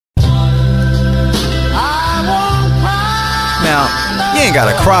ain't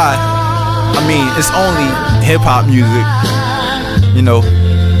gotta cry. I mean, it's only hip-hop music. You know,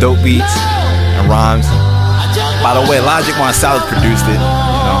 dope beats and rhymes. By the way, Logic Marselis produced it,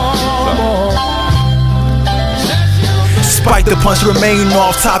 you know, so. Despite the punch remain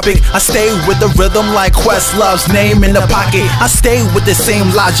off topic, I stay with the rhythm like Questlove's name in the pocket. I stay with the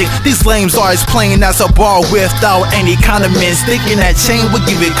same logic. These lames are as plain as a bar without any condiments. Thinking that chain would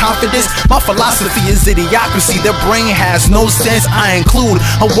give it confidence. My philosophy is idiocracy. The brain has no sense. I include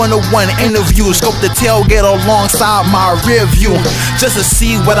a one-on-one interview. Scope the tailgate alongside my rear view, just to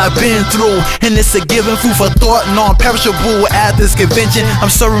see what I've been through. And it's a given food for thought, non-perishable at this convention.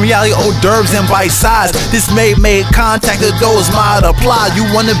 I'm serving reality hors d'oeuvres and bite size. This may make contact. Those might apply. You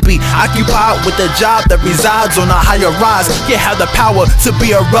wanna be occupied with a job that resides on a higher rise. You have the power to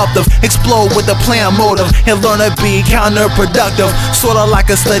be eruptive, explode with a planned motive, and learn to be counterproductive. Sorta like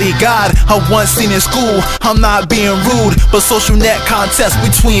a study guide I once seen in school. I'm not being rude, but social net contest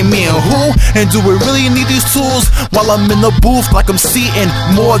between me and who? And do we really need these tools while I'm in the booth like I'm seating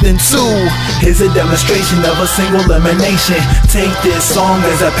more than two? Here's a demonstration of a single elimination. Take this song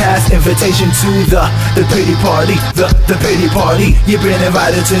as a past invitation to the pity party, the pity party. You've been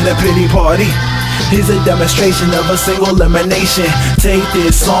invited to the pity party. Here's a demonstration of a single elimination. Take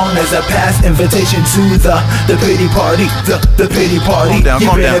this song as a past invitation to the pity party, the pity party.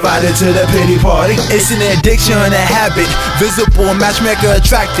 You've been invited to the pity party. It's an addiction and a habit, visible matchmaker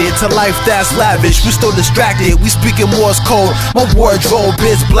attracted to life that's lavish. We still distracted, we speaking Morse code. My wardrobe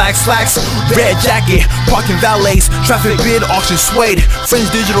is black slacks, red jacket, parking valets, traffic bid auction suede. Friends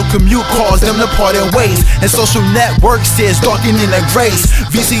digital commute calls them to part in ways, and social networks is darkening the grace.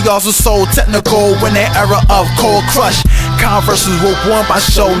 VCRs are so technical when the era of cold crush. Converses were worn by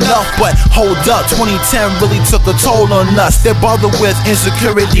show enough, but hold up, 2010 really took a toll on us. They bothered with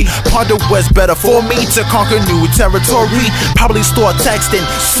insecurity, ponder what's better for me to conquer new territory. Probably start texting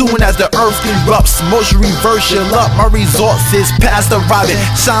soon as the earth erupts. Motion reverse your luck, my resources past arriving.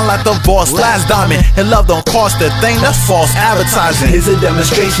 Shine like the boss, last diamond, and love don't cost a thing, that's false advertising. Here's a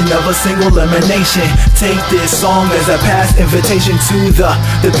demonstration of a single elimination. Take this song as a past invitation to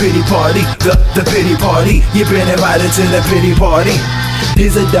the pity party, the pity party. You've been invited to the pity party.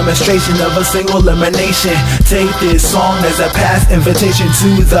 Here's a demonstration of a single elimination. Take this song as a past invitation to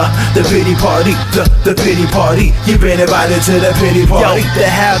the pity party, the pity party. You've been invited to the pity party. Yo, they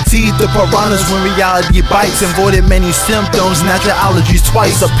have teeth, the piranhas when reality bites. Avoided many symptoms, natural allergies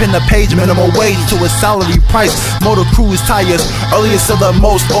twice. Up in the page, minimum wage to a salary price. Motor cruise tires, earliest of the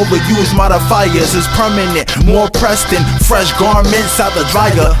most overused modifiers is permanent. More pressed than fresh garments out the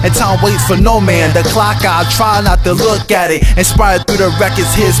dryer. And time waits for no man. The clock, I try not to look at it. Inspired through the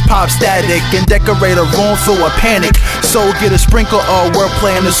records, his pop static, and decorate a room full of panic. So get a sprinkle of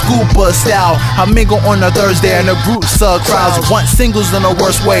wordplay in the school bus style. I mingle on a Thursday and the group crowds want singles in the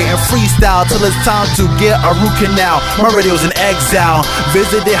worst way and freestyle till it's time to get a root canal. My radio's in exile,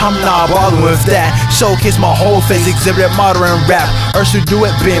 visited, I'm not bothering with that. Showcase my whole face, exhibit modern rap. Urge to do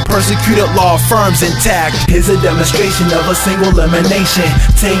it, been persecuted, law firms intact. Here's a demonstration of a single elimination.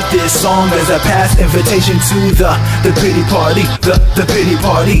 Take this song as a past invitation to the pity party, the pity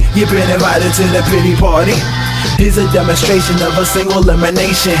party. You've been invited to the pity party. Here's a demonstration of a single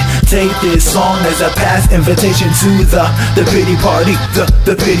elimination. Take this song as a past invitation to the pity party,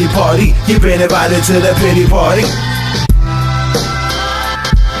 the pity party. You've been invited to the pity party.